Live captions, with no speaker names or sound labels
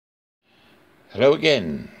Hello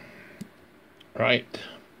again. Right,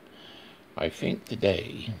 I think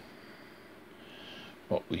today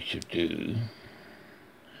what we should do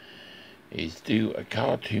is do a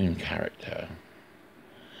cartoon character,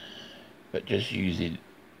 but just using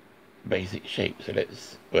basic shapes. So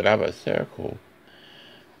we'll have a circle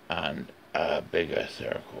and a bigger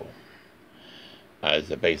circle as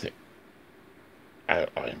a basic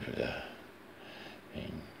outline for the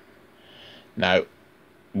thing. Now,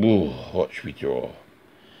 what should we draw?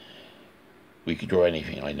 We could draw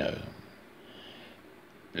anything, I know.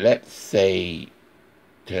 Let's say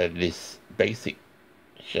turn this basic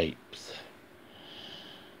shapes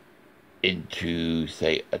into,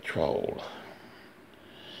 say, a troll.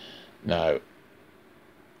 Now,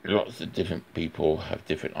 lots of different people have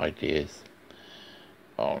different ideas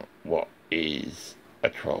on what is a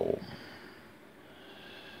troll.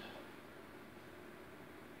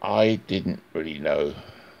 I didn't really know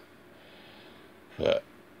for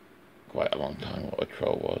quite a long time what a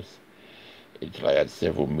troll was until I had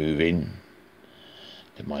several move in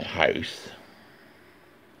to my house.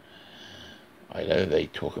 I know they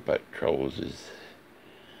talk about trolls as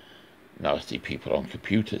nasty people on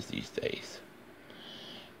computers these days,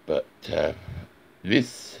 but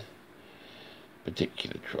this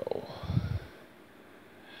particular troll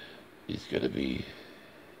is going to be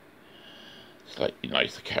a slightly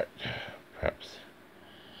nicer character, perhaps.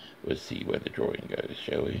 We'll see where the drawing goes,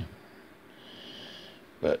 shall we?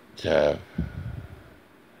 But so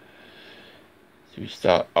we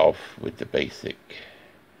start off with the basic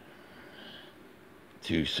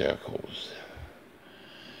two circles,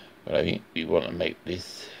 but I think we want to make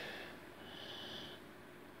this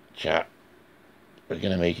chap, we're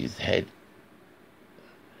going to make his head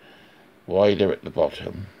wider at the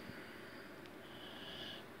bottom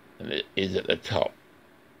than it is at the top,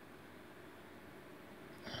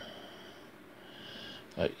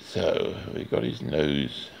 like so. We got his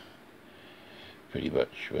nose pretty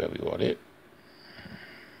much where we want it.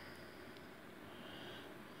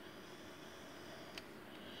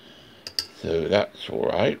 So that's all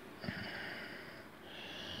right.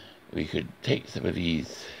 We could take some of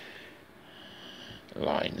these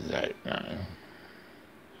lines out now.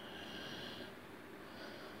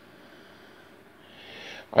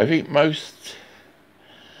 I think most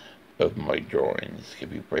of my drawings can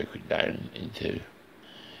be broken down into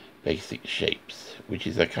basic shapes, which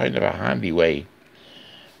is a kind of a handy way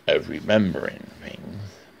of remembering things.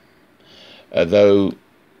 Although,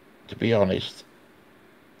 to be honest,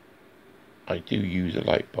 I do use a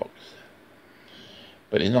light box,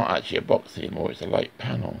 but it's not actually a box anymore, it's a light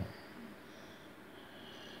panel.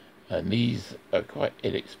 And these are quite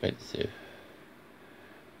inexpensive.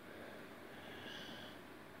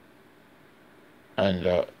 And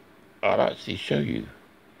I'll actually show you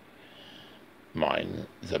mine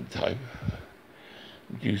sometime.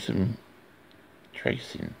 Do some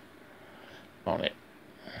tracing on it.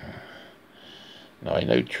 Now I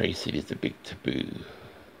know tracing is a big taboo,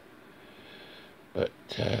 but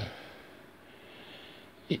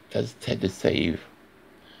it does tend to save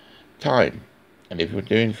time. And if we're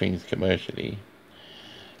doing things commercially,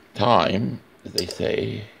 time, as they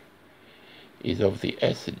say, is of the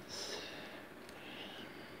essence.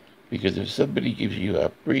 Because if somebody gives you a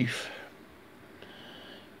brief,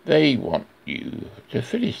 they want you to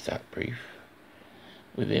finish that brief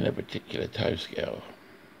within a particular timescale.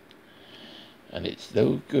 And it's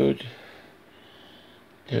no good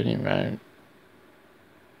turning around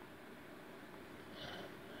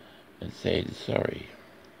and saying sorry,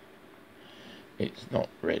 it's not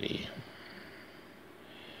ready,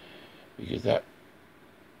 because that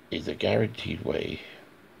is a guaranteed way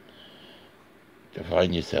to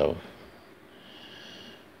find yourself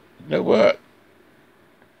no work,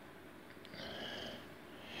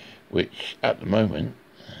 which at the moment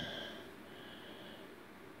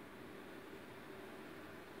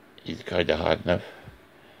is kind of hard enough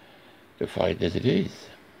to find as it is.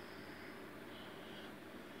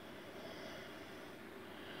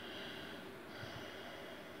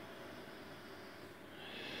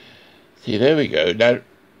 See, there we go. Now,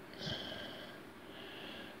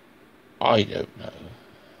 I don't know,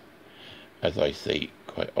 as I say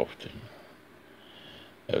quite often,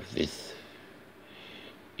 if this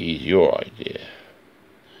is your idea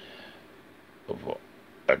of what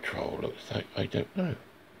a troll looks like. I don't know.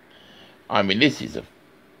 I mean, this is,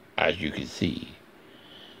 as you can see,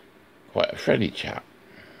 quite a friendly chap.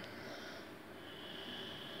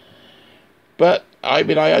 But, I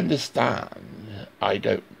mean, I understand. I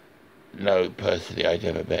don't know personally, I've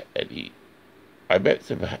never met any. I met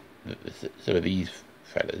some of these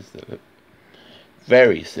fellas that look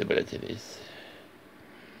very similar to this.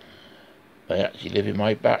 They actually live in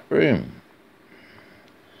my back room.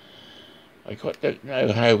 I quite don't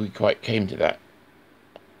know how we quite came to that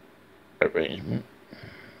arrangement,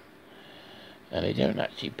 and they don't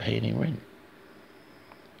actually pay any rent.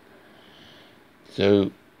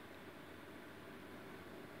 So,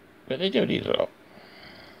 but they don't eat a lot,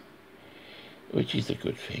 which is a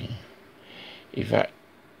good thing. In fact,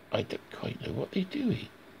 I don't quite know what they do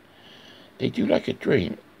eat. They do like a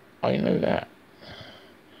drink, I know that.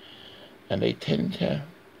 And they tend to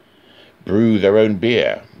brew their own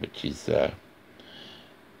beer, which is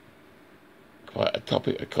quite a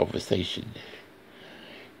topic of conversation,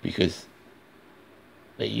 because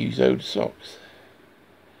they use old socks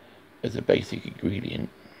as a basic ingredient,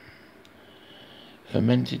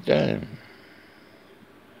 fermented down.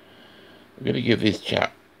 I'm going to give this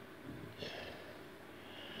chap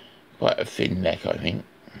quite a thin neck, I think.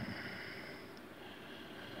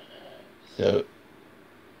 So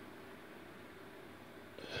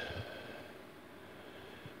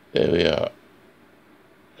there we are.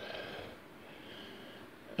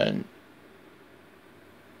 And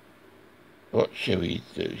what shall we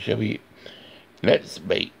do? Shall we? Let's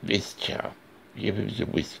make this chap, give him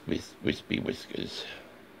some wispy whiskers.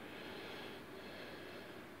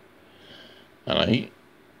 And I think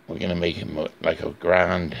we're going to make him look like a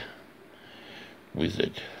grand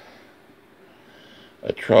wizard.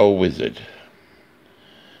 A troll wizard.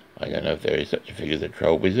 I don't know if there is such a thing as a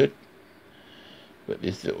troll wizard, but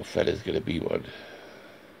this little fella's going to be one.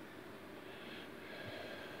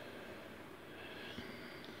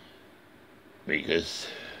 Because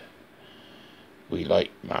we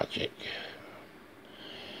like magic.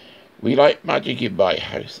 We like magic in my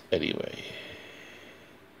house anyway.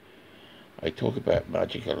 I talk about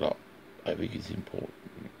magic a lot. I think it's important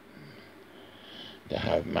to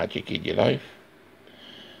have magic in your life.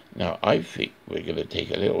 Now, I think we're going to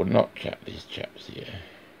take a little notch at this chap's here,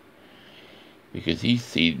 because he's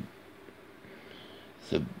seen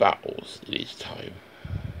some battles in his time.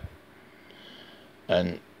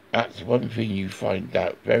 And that's one thing you find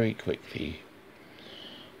out very quickly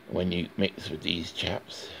when you mix with these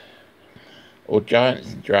chaps, or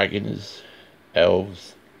giants and dragons,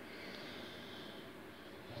 elves,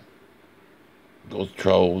 those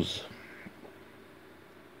trolls,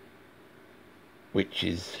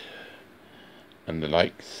 witches, and the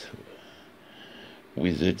likes,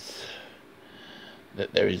 wizards,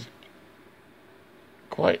 that there is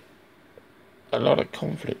quite a lot of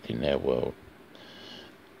conflict in their world.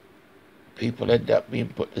 People end up being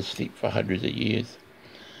put to sleep for hundreds of years.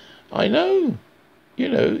 I know,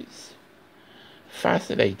 it's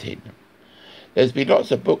fascinating. There's been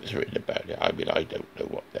lots of books written about it. I mean, I don't know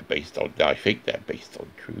what they're based on. I think they're based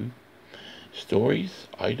on true stories.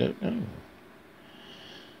 I don't know.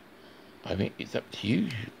 I think it's up to you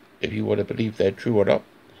if you want to believe they're true or not.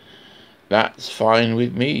 That's fine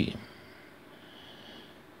with me.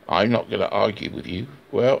 I'm not going to argue with you.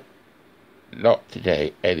 Well, not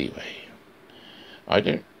today anyway. I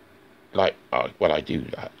don't like, well, I do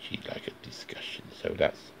actually like a discussion, so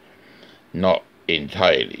that's not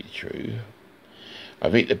entirely true.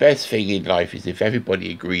 I think the best thing in life is if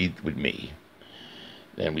everybody agreed with me,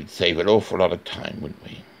 then we'd save an awful lot of time, wouldn't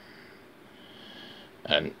we?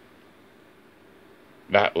 And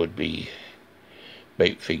that would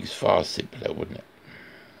make things far simpler, wouldn't it?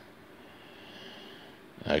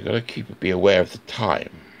 I've got to be aware of the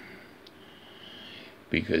time,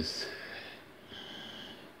 because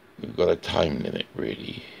we've got a time limit,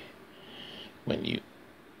 really, when you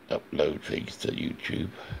upload things to YouTube.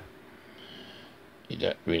 You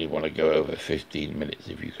don't really want to go over 15 minutes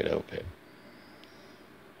if you can help it.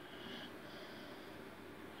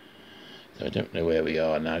 So I don't know where we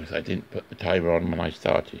are now, because I didn't put the timer on when I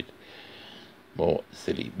started. More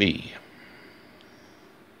silly me.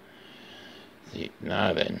 See,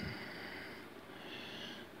 now then.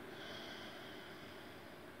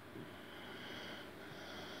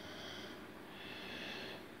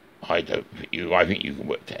 I think you can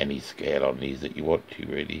work to any scale on these that you want to,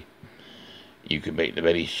 really. You can make them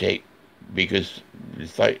any shape, because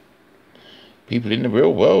it's like people in the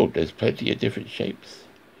real world, there's plenty of different shapes.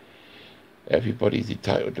 Everybody's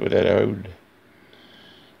entitled to their own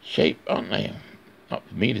shape, aren't they? Not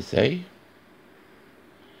for me to say.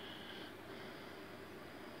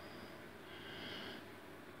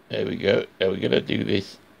 There we go. Now we're going to do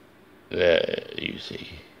this there, you see.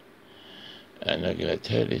 And I'm going to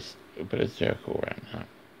turn this, put a circle around that.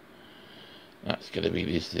 That's going to be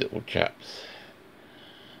this little chap's.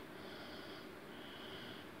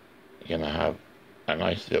 You're going to have a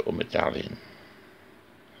nice little medallion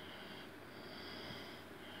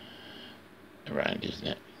around his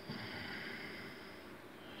neck.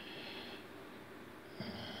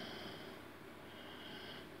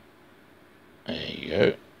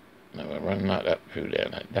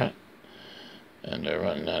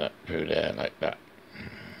 through there like that.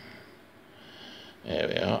 There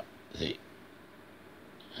we are. See.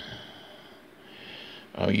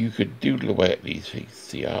 Oh, you could doodle away at these things.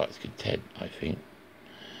 See how it's content, I think.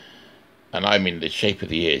 And I mean, the shape of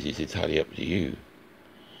the ears is entirely up to you.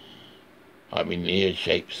 I mean, the ear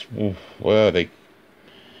shapes, well,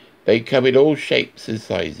 they come in all shapes and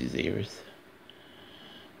sizes, ears.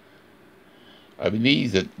 I mean,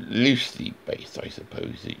 these are loosely based, I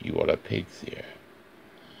suppose, that you want a pig's ear.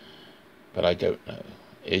 But I don't know.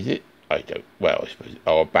 Is it? I don't, well, I suppose,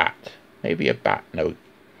 oh, a bat. Maybe a bat, no.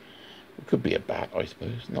 It could be a bat, I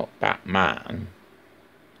suppose. Not Batman.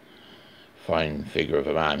 Fine figure of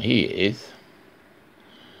a man he is.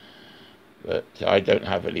 But I don't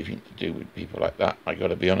have anything to do with people like that, I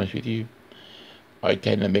gotta be honest with you. I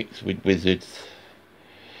tend to mix with wizards,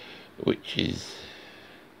 which is...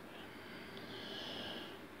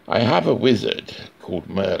 I have a wizard called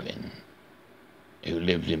Merlin who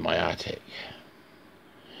lives in my attic.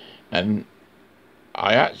 And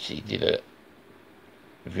I actually did a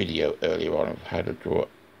video earlier on of how to draw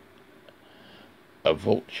a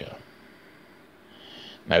vulture.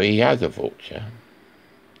 Now he has a vulture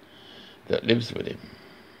that lives with him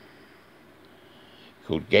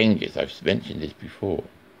called Genghis. I've mentioned this before,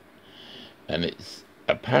 and it's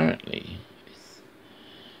apparently this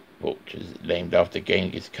vulture's named after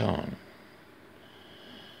Genghis Khan,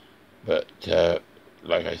 but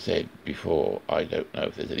like I said before, I don't know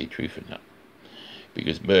if there's any truth in that,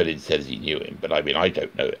 because Merlin says he knew him, but I mean, I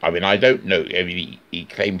don't know. I mean, he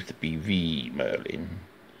claims to be the Merlin,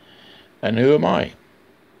 and who am I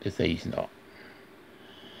to say he's not?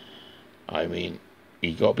 I mean,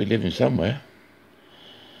 he's got to be living somewhere,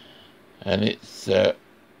 and it's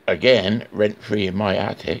again rent-free in my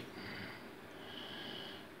attic.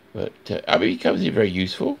 But I mean, he comes in very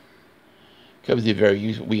useful.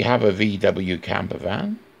 We have a VW camper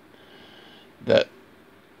van that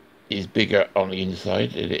is bigger on the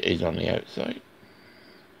inside than it is on the outside,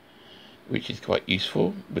 which is quite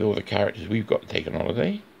useful with all the characters we've got to take on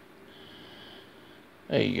holiday.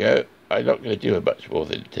 There you go. I'm not going to do much more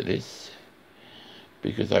to this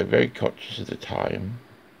because I'm very conscious of the time.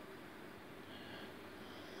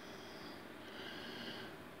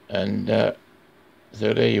 And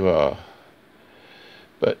so there you are.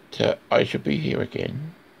 But I shall be here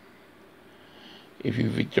again. If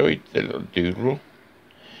you've enjoyed the little doodle,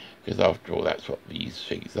 because after all that's what these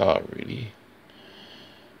things are really,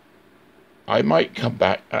 I might come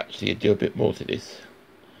back actually and do a bit more to this.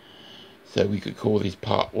 So we could call this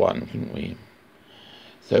part 1, couldn't we?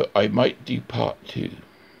 So I might do part 2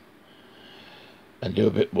 and do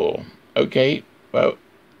a bit more. Okay, well,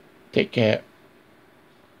 take care.